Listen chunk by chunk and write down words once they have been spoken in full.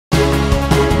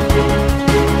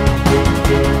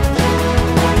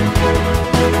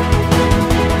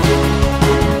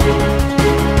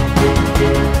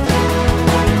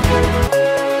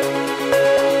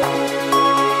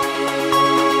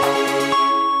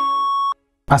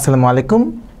আসসালামু আলাইকুম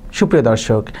সুপ্রিয়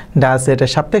দর্শক,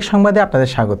 সিলেটের সাপ্তাহিক সংবাদে আপনাদের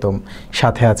স্বাগতম।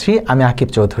 সাথে আছি আমি আকিব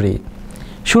চৌধুরী।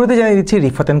 শুরুতে জানিয়ে দিচ্ছি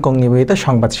রিফাত এন্ড কোং নিবেদিত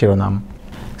সংবাদ শিরোনাম।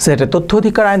 সিলেটের তথ্য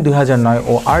অধিকার আইন 2009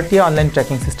 ও আরটিআই অনলাইন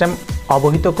ট্র্যাকিং সিস্টেম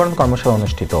অবহিতকরণ কর্মশালা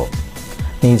অনুষ্ঠিত।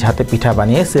 নিজ হাতে পিঠা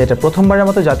বানিয়ে সিলেটের প্রথমবারের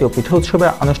মতো জাতীয় পিঠা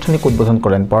উৎসবের আনুষ্ঠানিক উদ্বোধন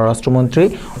করেন পররাষ্ট্রমন্ত্রী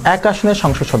এক আসনের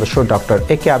সংসদ সদস্য ডক্টর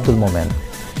একে আব্দুল মোমেন।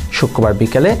 শুক্রবার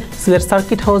বিকেলে সিলেট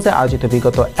সার্কিট হাউসে আয়োজিত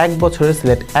বিগত এক বছরের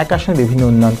সিলেট এক আসনের বিভিন্ন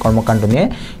উন্নয়ন কর্মকাণ্ড নিয়ে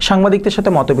সাংবাদিকদের সাথে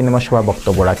মতবিনিময় সভায়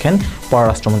বক্তব্য রাখেন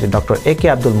পররাষ্ট্রমন্ত্রী ডক্টর একে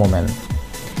আব্দুল মোমেন।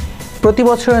 প্রতি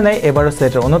বছরের ন্যায় এবারও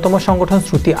সিলেটের অন্যতম সংগঠন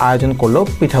শ্রুতি আয়োজন করল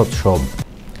পিঠা উৎসব।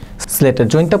 সিলেটের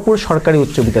জৈন্তাপুর সরকারি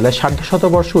উচ্চ বিদ্যালয়ের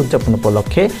 ১৫০ উদযাপন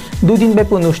উপলক্ষে 2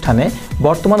 দিনব্যাপী অনুষ্ঠানে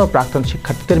বর্তমান ও প্রাক্তন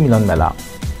শিক্ষার্থীদের মিলন মেলা।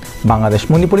 বাংলাদেশ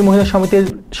মণিপুরী মহিলা সমিতির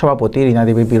সভাপতি রীনা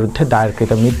দেবীর বিরুদ্ধে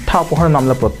দায়েরকৃত মিথ্যা অপহরণ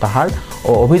মামলা প্রত্যাহার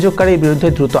ও অভিযোগকারীর বিরুদ্ধে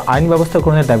দ্রুত আইন ব্যবস্থা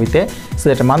গ্রহণের দাবিতে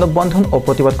সিলেটে মানববন্ধন ও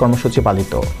প্রতিবাদ কর্মসূচি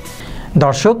পালিত।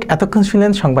 দর্শক, এতক্ষণ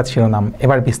শুনলেন সংবাদ শিরোনাম,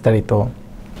 এবার বিস্তারিত।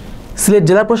 সিলেট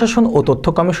জেলা প্রশাসন ও তথ্য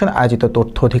কমিশন আয়োজিত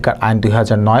তথ্য অধিকার আইন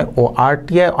 2009 ও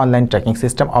আরটিআই অনলাইন ট্র্যাকিং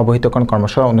সিস্টেম অবহিতকরণ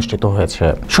কর্মশালা অনুষ্ঠিত হয়েছে।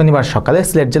 শনিবার সকালে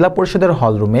সিলেট জেলা পরিষদের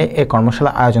হল রুমে এ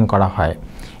কর্মশালা আয়োজন করা হয়।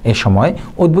 এ সময়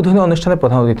উদ্বোধনী অনুষ্ঠানে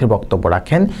প্রধান অতিথির বক্তব্য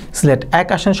রাখেন সিলেট এক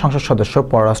আসন সংসদ সদস্য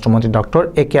পররাষ্ট্রমন্ত্রী ডক্টর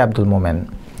একে আব্দুল মোমেন।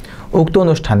 উক্ত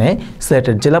অনুষ্ঠানে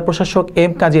সিলেটের জেলা প্রশাসক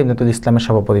এম কাজী ইবনাতুল ইসলামের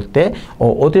সভাপতিত্বে ও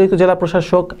অতিরিক্ত জেলা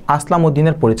প্রশাসক আসলাম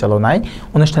উদ্দিনের পরিচালনায়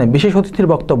অনুষ্ঠানে বিশেষ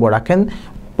অতিথির বক্তব্য রাখেন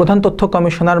প্রধান তথ্য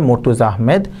কমিশনার মর্তুজা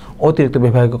আহমেদ, অতিরিক্ত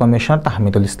বিভাগীয় কমিশনার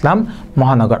তাহমিদুল ইসলাম,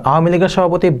 মহানগর আওয়ামী লীগের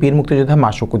সভাপতি বীর মুক্তিযোদ্ধা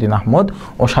মাসুকুদ্দিন আহমদ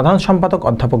ও সাধারণ সম্পাদক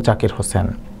অধ্যাপক জাকির হোসেন।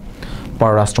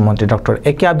 পররাষ্ট্রমন্ত্রী ডক্টর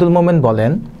একে আব্দুল মোমেন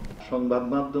বলেন, সংবাদ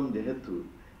মাধ্যম যেহেতু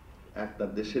একটা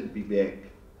দেশের বিবেক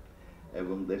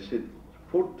এবং দেশের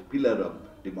 4th পিলার অফ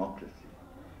ডেমোক্রেসি,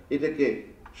 এটাকে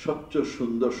স্বচ্ছ,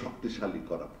 সুন্দর, শক্তিশালী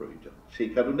করা প্রয়োজন। সেই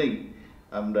কারণেই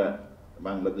আমরা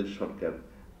বাংলাদেশ সরকার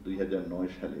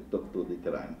 2009 সালে তথ্য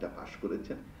অধিকার আইনটা পাশ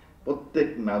করেছেন। প্রত্যেক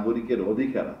নাগরিকের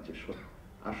অধিকার আছে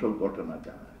আসল ঘটনা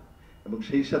জানার, এবং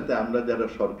সেই সাথে আমরা যারা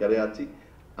সরকারে আছি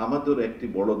আমাদের একটি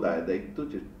বড় দায়িত্ব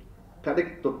যে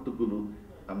কারেক্ট তথ্যগুলো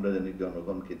আমরা জানি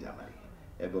জনগণকে জানাই,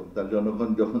 এবং তার জনগণ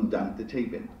যখন জানতে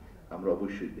চাইবেন আমরা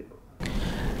অবশ্যই দেব।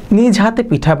 নিজ হাতে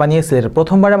পিঠা বানিয়ে সিলেটের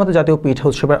প্রথমবারের মতো জাতীয় পিঠা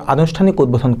উৎসবের আনুষ্ঠানিক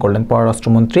উদ্বোধন করলেন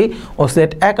পররাষ্ট্রমন্ত্রী ও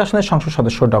সিলেট এক আসনের সংসদ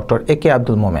সদস্য ডক্টর একে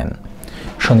আব্দুল মোমেন।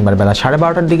 শনিবার বেলা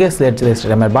 12:30টার দিকে সিলেট জেলা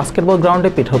স্টেডিয়ামের বাস্কেটবল গ্রাউন্ডে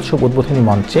পিঠা উৎসব উদ্বোধনী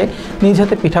মঞ্চে নিজ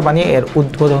হাতে পিঠা বানিয়ে এর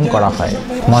উদ্বোধন করা হয়।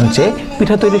 মঞ্চে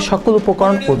পিঠা তৈরির সকল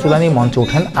উপকরণ ও চুলা নিয়ে মঞ্চে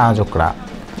ওঠেন আয়োজকরা।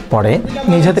 পরে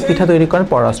নিজ হাতে পিঠা তৈরি করেন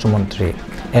পররাষ্ট্রমন্ত্রী।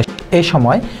 এই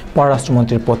সময়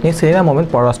পররাষ্ট্রমন্ত্রীর পত্নী সেলিনা মোমেন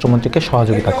পররাষ্ট্রমন্ত্রীকে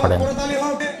সহযোগিতা করেন।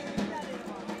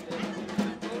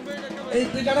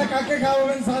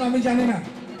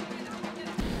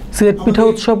 সিলেট পিঠা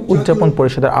উৎসব উদযাপন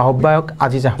পরিষদের আহ্বায়ক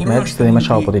আজিজ আহমেদ সেলিমের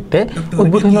সভাপতিত্বে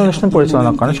উদ্বোধনী অনুষ্ঠান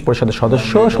পরিচালনা করেন পরিষদের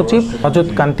সদস্য সচিব রজত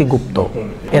কান্তি গুপ্ত।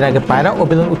 এর আগে পায়রা ও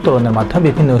বেলুন উত্তোলনের মাধ্যমে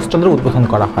বিভিন্ন স্টলের উদ্বোধন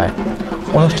করা হয়।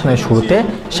 অনুষ্ঠানের শুরুতে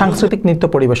সাংস্কৃতিক নৃত্য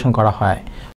পরিবেশন করা হয়।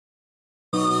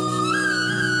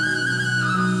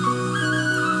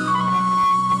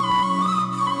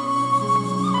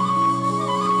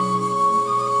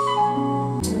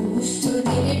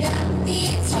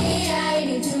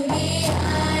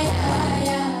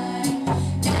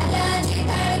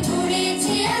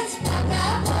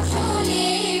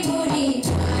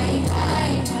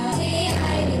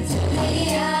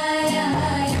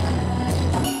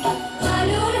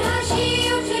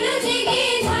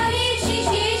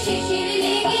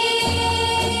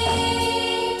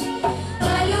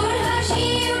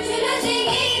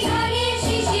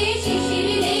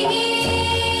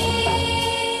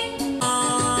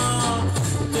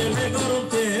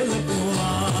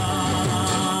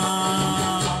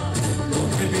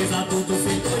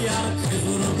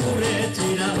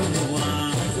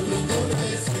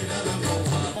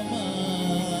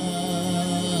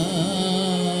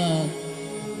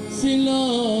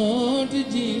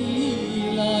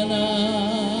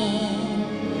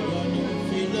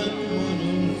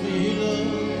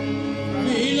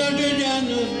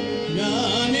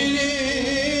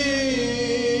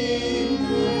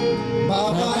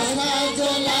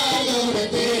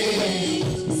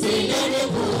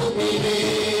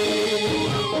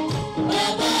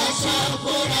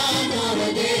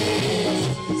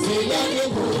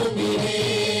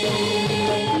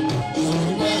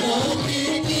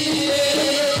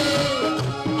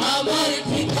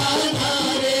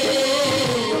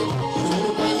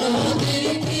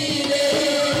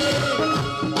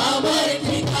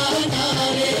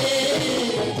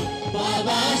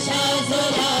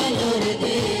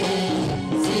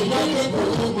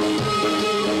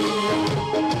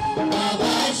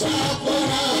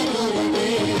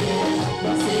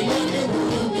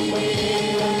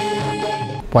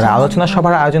 পরে আলোচনা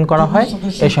সভার আয়োজন করা হয়।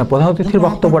 এই সময় প্রধান অতিথির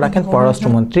বক্তব্য রাখেন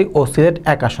পররাষ্ট্রমন্ত্রী ও সিলেট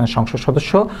 1 আসনের সংসদ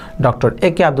সদস্য ডক্টর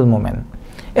এ.কে আব্দুল মোমেন।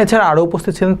 এছাড়া আরও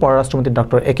উপস্থিত ছিলেন পররাষ্ট্রমন্ত্রী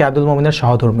ডক্টর এ.কে আব্দুল মোমেনের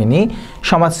সহধর্মিণী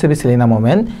সমাজসেবী সেলিনা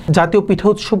মোমেন, জাতীয় পিঠা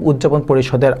উৎসব উদযাপন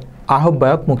পরিষদের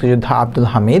আহ্বায়ক মুক্তিযোদ্ধা আব্দুল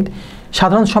হামিদ,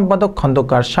 সাধারণ সম্পাদক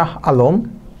খন্দকার শাহ আলম,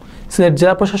 সিলেট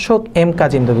জেলা প্রশাসক এম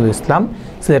কাজী ইমদাদুল ইসলাম,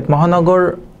 সিলেট মহানগর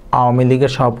আওয়ামী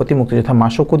লীগের সভাপতি মুক্তিযোদ্ধা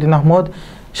মাসুক উদ্দিন আহমদ,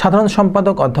 সাধারণ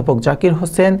সম্পাদক অধ্যাপক জাকির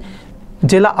হোসেন,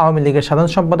 জেলা আওয়ামী লীগের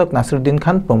সাধারণ সম্পাদক নাসিরউদ্দিন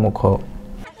খান প্রমুখ।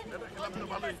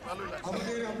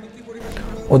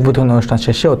 উদ্বোধনী অনুষ্ঠান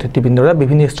শেষে অতিথিবৃন্দরা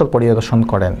বিভিন্ন স্টল পরিদর্শন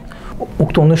করেন।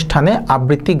 উক্ত অনুষ্ঠানে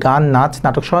আবৃত্তি, গান, নাচ,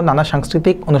 নাটক সহ নানা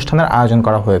সাংস্কৃতিক অনুষ্ঠানের আয়োজন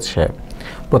করা হয়েছে।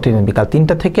 প্রতিদিন বিকাল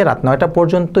 3টা থেকে রাত 9টা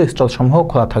পর্যন্ত স্টলসমূহ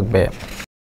খোলা থাকবে।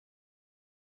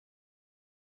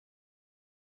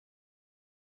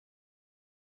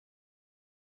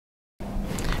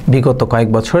 বিগত কয়েক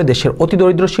বছরে দেশের অতি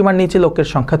দরিদ্র সীমার নিচে লোকের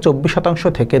সংখ্যা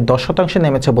 24% থেকে 10%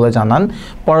 নেমেছে বলে জানান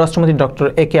পররাষ্ট্রমন্ত্রী ডক্টর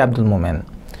এ.কে আব্দুল মোমেন।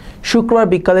 শুক্রবার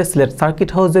বিকালে সিলেট সার্কিট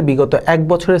হাউসে বিগত 1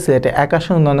 বছরে সিলেটে 1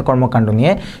 আসন উন্নয়ন কর্মকাণ্ড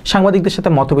নিয়ে সাংবাদিকদের সাথে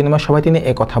মতবিনিময় সভায় তিনি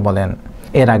একথা বলেন।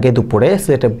 এর আগে দুপুরে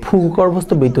সিলেটে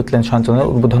ভূগর্ভস্থ বিদ্যুৎ লাইন সঞ্চালনের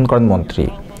উদ্বোধন করেন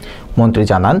মন্ত্রী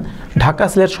জানান, ঢাকা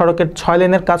সিলেট সড়কের 6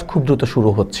 লেনের কাজ খুব দ্রুত শুরু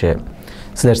হচ্ছে।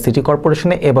 সিলেট সিটি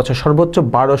কর্পোরেশনে এবছর সর্বোচ্চ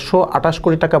 1228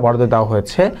 কোটি টাকা বরাদ্দ দেওয়া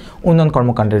হয়েছে উন্নয়ন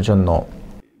কর্মকাণ্ডের জন্য।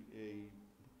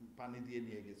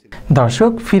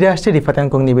 দর্শক, ফিরে আসছে রিফাত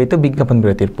এন্ড নিবেদিত বিজ্ঞাপন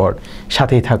বিরতির পর,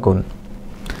 সাথেই থাকুন।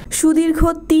 সুদীর্ঘ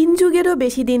 3 যুগেরও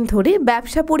বেশি দিন ধরে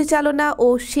ব্যবসা পরিচালনা ও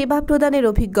সেবা প্রদানের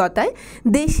অভিজ্ঞতায়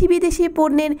দেশি বিদেশি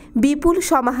পণ্যের বিপুল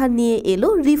সমাহার নিয়ে এলো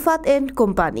রিফাত এন্ড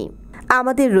কোম্পানি।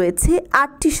 আমাদের রয়েছে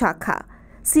 8টি শাখা।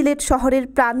 সিলেট শহরের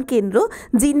প্রাণকেন্দ্র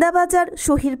জিন্দাবাজার,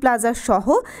 শহীদ প্লাজা সহ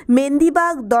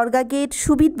মেন্দিবাগ, দরগা গেট,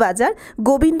 সুবিদ বাজার,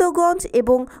 গোবিন্দগঞ্জ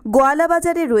এবং গোয়ালা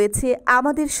বাজারে রয়েছে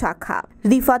আমাদের শাখা।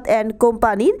 রিফাত এন্ড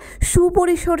কোম্পানির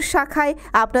সুপরিসর শাখায়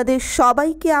আপনাদের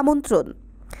সবাইকে আমন্ত্রণ।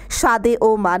 স্বাদে ও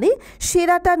মানে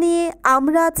সেরাটা নিয়ে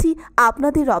আমরা আছি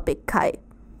আপনাদের অপেক্ষায়।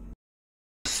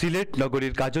 সিলেট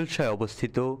নগরীর কাজলশায়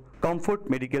অবস্থিত কমফোর্ট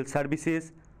মেডিকেল সার্ভিসেস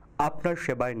আপনার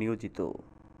সেবায় নিয়োজিত।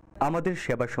 আমাদের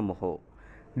সেবাসমূহ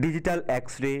digital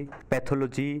X-ray,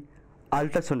 pathology,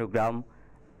 ultrasonogram,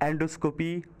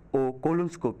 endoscopy ও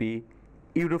colonoscopy,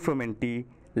 ইউরোফ্রোমেন্টি,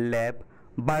 lab,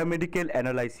 biomedical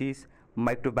analysis,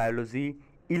 microbiology,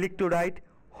 electrolyte,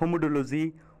 হোমোডোলজি,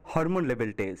 hormone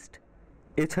level taste.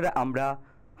 এছাড়া আমরা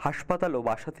হাসপাতাল ও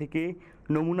বাসা থেকে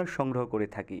নমুনা সংগ্রহ করে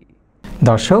থাকি।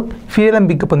 দর্শক, ফিরে এলাম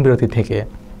বিজ্ঞাপন বিরতি থেকে।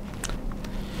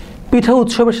 পিঠা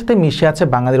উৎসবের সাথে মিশে আছে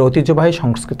বাঙালির ঐতিহ্যবাহী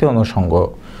সংস্কৃতি অনুষঙ্গ।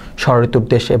 ষড়ঋতুর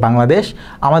দেশে বাংলাদেশ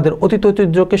আমাদের অতীত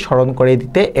ঐতিহ্যকে স্মরণ করে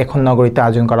দিতে এখন নগরীতে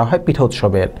আয়োজন করা হয় পিঠা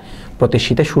উৎসবের। প্রতি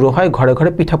শীতে শুরু হয় ঘরে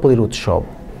ঘরে পিঠাপুলির উৎসব।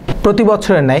 প্রতি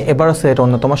বছরের ন্যায় এবারও সিলেটের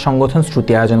অন্যতম সংগঠন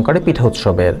শ্রুতি আয়োজন করে পিঠা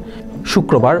উৎসবের।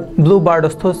 শুক্রবার ব্লু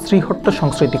বার্ডস্থ শ্রীহট্ট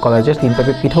সংস্কৃতি কলেজের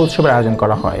দিনব্যাপী পিঠা উৎসবের আয়োজন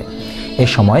করা হয়। এ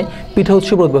সময় পিঠা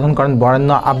উৎসবের উদ্বোধন করেন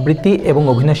বরেণ্য আবৃত্তি এবং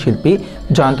অভিনয় শিল্পী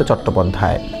জয়ন্ত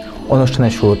চট্টোপাধ্যায়।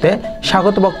 অনুষ্ঠানের শুরুতে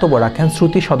স্বাগত বক্তব্য রাখেন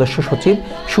শ্রুতি সদস্য সচিব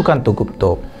সুকান্ত গুপ্ত।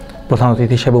 প্রধান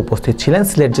অতিথি হিসেবে উপস্থিত ছিলেন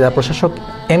সিলেট জেলা প্রশাসক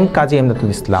এম কাজী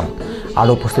ইমদাদুল ইসলাম।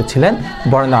 আরও উপস্থিত ছিলেন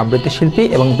বরেণ্য আবৃত্তি শিল্পী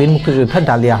এবং বীর মুক্তিযোদ্ধা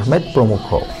ডালিয়া আহমেদ প্রমুখ।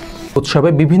 উৎসবে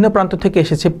বিভিন্ন প্রান্ত থেকে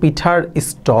এসেছে পিঠার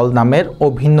স্টল নামের ও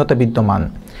ভিন্নতা বিদ্যমান।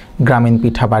 গ্রামীণ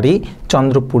পিঠাবাড়ি,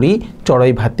 চন্দ্রপুরী,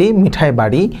 চড়াইভাতি, মিঠাই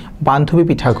বাড়ি, বান্ধবী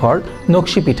পিঠাঘর,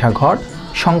 নকশি পিঠাঘর,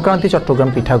 সংক্রান্তি চট্টগ্রাম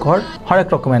পিঠাঘর, হরেক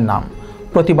রকমের নাম।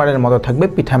 প্রতিবারের মতো থাকবে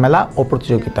পিঠা মেলা ও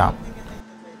প্রতিযোগিতা।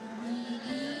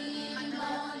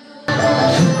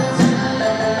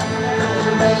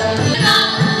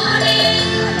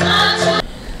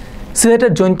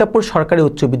 সিলেটের জৈন্তাপুর সরকারি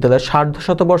উচ্চ বিদ্যালয়ের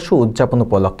 ১৫০ উদযাপন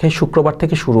উপলক্ষে শুক্রবার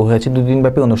থেকে শুরু হয়েছে 2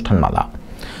 দিনব্যাপী অনুষ্ঠানমালা।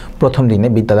 প্রথম দিনে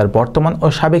বিদ্যালয়ের বর্তমান ও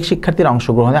সাবেক শিক্ষার্থীর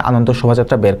অংশগ্রহণে আনন্দ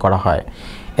শোভাযাত্রা বের করা হয়।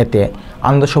 এতে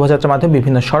আনন্দ শোভাযাত্রার মাধ্যমে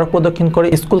বিভিন্ন সড়ক প্রদক্ষিণ করে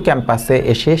স্কুল ক্যাম্পাসে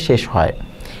এসে শেষ হয়।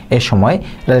 এ সময়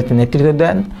র্যালিতে নেতৃত্ব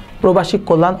দেন প্রবাসী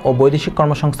কল্যাণ ও বৈদেশিক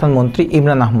কর্মসংস্থান মন্ত্রী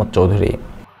ইমরান আহমদ চৌধুরী।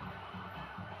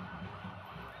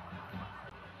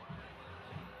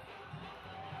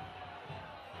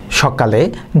 সকালে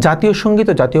জাতীয় সঙ্গীত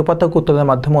ও জাতীয় পতাকা উত্তোলনের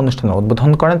মাধ্যমে অনুষ্ঠানের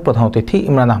উদ্বোধন করেন প্রধান অতিথি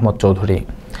ইমরান আহমদ চৌধুরী।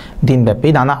 দিনব্যাপী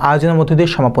নানা আয়োজনের মধ্য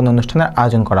দিয়ে সমাপনী অনুষ্ঠানের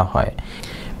আয়োজন করা হয়।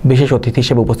 বিশেষ অতিথি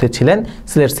হিসেবে উপস্থিত ছিলেন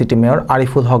সিলেট সিটি মেয়র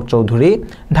আরিফুল হক চৌধুরী,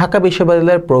 ঢাকা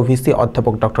বিশ্ববিদ্যালয়ের প্রভিসি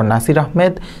অধ্যাপক ডক্টর নাসির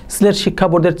আহমেদ, সিলেট শিক্ষা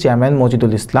বোর্ডের চেয়ারম্যান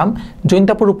মজিদুল ইসলাম,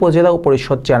 জৈন্তাপুর উপজেলা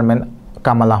পরিষদ চেয়ারম্যান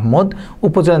কামাল আহমদ,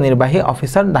 উপজেলা নির্বাহী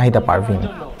অফিসার নাহিদা পারভিন।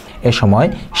 এ সময়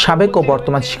সাবেক ও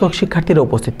বর্তমান শিক্ষক শিক্ষার্থীরা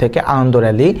উপস্থিত থেকে আনন্দ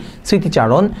র্যালি,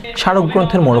 স্মৃতিচারণ, স্মারক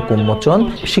গ্রন্থের মোড়ক উন্মোচন,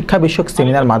 শিক্ষা বিষয়ক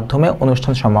সেমিনার মাধ্যমে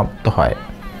অনুষ্ঠান সমাপ্ত হয়।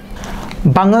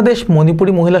 বাংলাদেশ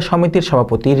মণিপুরী মহিলা সমিতির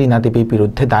সভাপতি রীনা দেবীর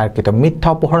বিরুদ্ধে দায়েরকৃত মিথ্যা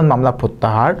অপহরণ মামলা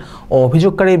প্রত্যাহার ও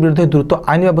অভিযোগকারীর বিরুদ্ধে দ্রুত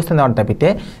আইনি ব্যবস্থা নেওয়ার দাবিতে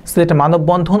সিলেটে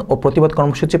মানববন্ধন ও প্রতিবাদ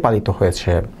কর্মসূচি পালিত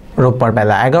হয়েছে। রোববার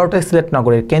বেলা 11টায় সিলেট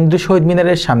নগরের কেন্দ্রীয় শহীদ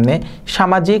মিনারের সামনে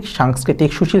সামাজিক, সাংস্কৃতিক,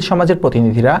 সুশীল সমাজের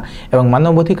প্রতিনিধিরা এবং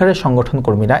মানবাধিকারের সংগঠন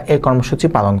কর্মীরা এই কর্মসূচি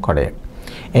পালন করে।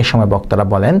 এই সময় বক্তারা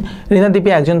বলেন, রীনা দেবী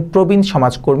একজন প্রবীণ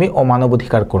সমাজকর্মী ও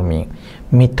মানবাধিকার কর্মী।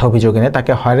 মিথ্যা অভিযোগ এনে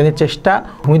তাকে হয়রানির চেষ্টা,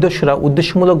 ভূমিদস্যুরা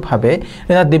উদ্দেশ্যমূলকভাবে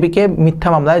রীনা দেবীকে মিথ্যা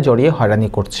মামলায় জড়িয়ে হয়রানি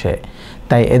করছে।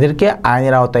 তাই এদেরকে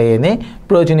আইনের আওতায় এনে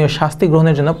প্রয়োজনীয় শাস্তি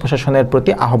গ্রহণের জন্য প্রশাসনের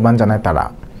প্রতি আহ্বান জানায় তারা।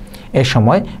 এ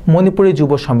সময় মণিপুরী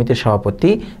যুব সমিতির সভাপতি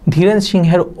ধীরেন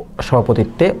সিংহের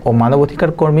সভাপতিত্বে ও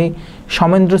মানবাধিকার কর্মী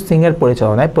সমেন্দ্র সিংহের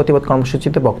পরিচালনায় প্রতিবাদ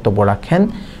কর্মসূচিতে বক্তব্য রাখেন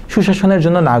সুশাসনের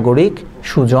জন্য নাগরিক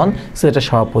সুজন সিলেটের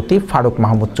সভাপতি Faruk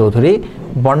Mahmud Chowdhury,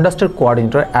 বন্ডাস্টার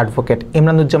coordinator advocate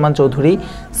Imranuzzaman Chowdhury,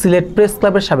 Sylhet press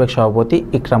ক্লাবের সাবেক সভাপতি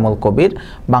ইকরামুল কবির,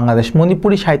 বাংলাদেশ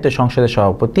মণিপুরী সাহিত্য সংসদের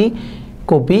সভাপতি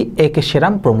কবি এ.কে.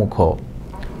 সেরাম প্রমুখ।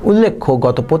 উল্লেখ্য,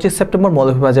 গত 25 সেপ্টেম্বর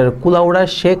মৌলভীবাজারের কুলাউড়া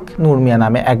শেখ নূর মিয়া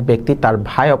নামে এক ব্যক্তি তার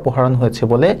ভাই অপহরণ হয়েছে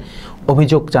বলে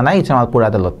অভিযোগ জানায় জামালপুর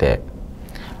আদালতে।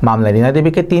 মামলায় রীনা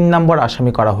দেবীকে 3 নম্বর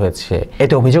আসামি করা হয়েছে।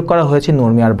 এতে অভিযোগ করা হয়েছে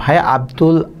নূর মিয়ার ভাই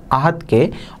আব্দুল আহাদকে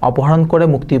অপহরণ করে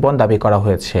মুক্তিপণ দাবি করা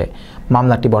হয়েছে।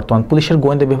 মামলাটি বর্তমান পুলিশের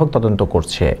গোয়েন্দা বিভাগ তদন্ত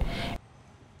করছে।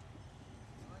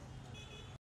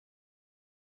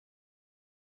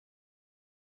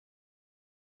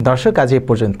 দর্শক, আজ এই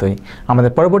পর্যন্তই।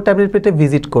 আমাদের পরবর্তী আপডেট পেতে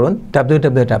ভিজিট করুন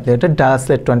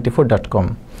www.dalaslet24.com।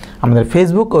 আমাদের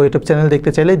ফেসবুক ও ইউটিউব চ্যানেল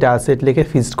দেখতে চাইলে ডায়াসলেট লিখে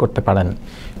ভিজিট করতে পারেন।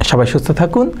 সবাই সুস্থ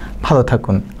থাকুন, ভালো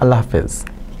থাকুন। আল্লাহ হাফেজ।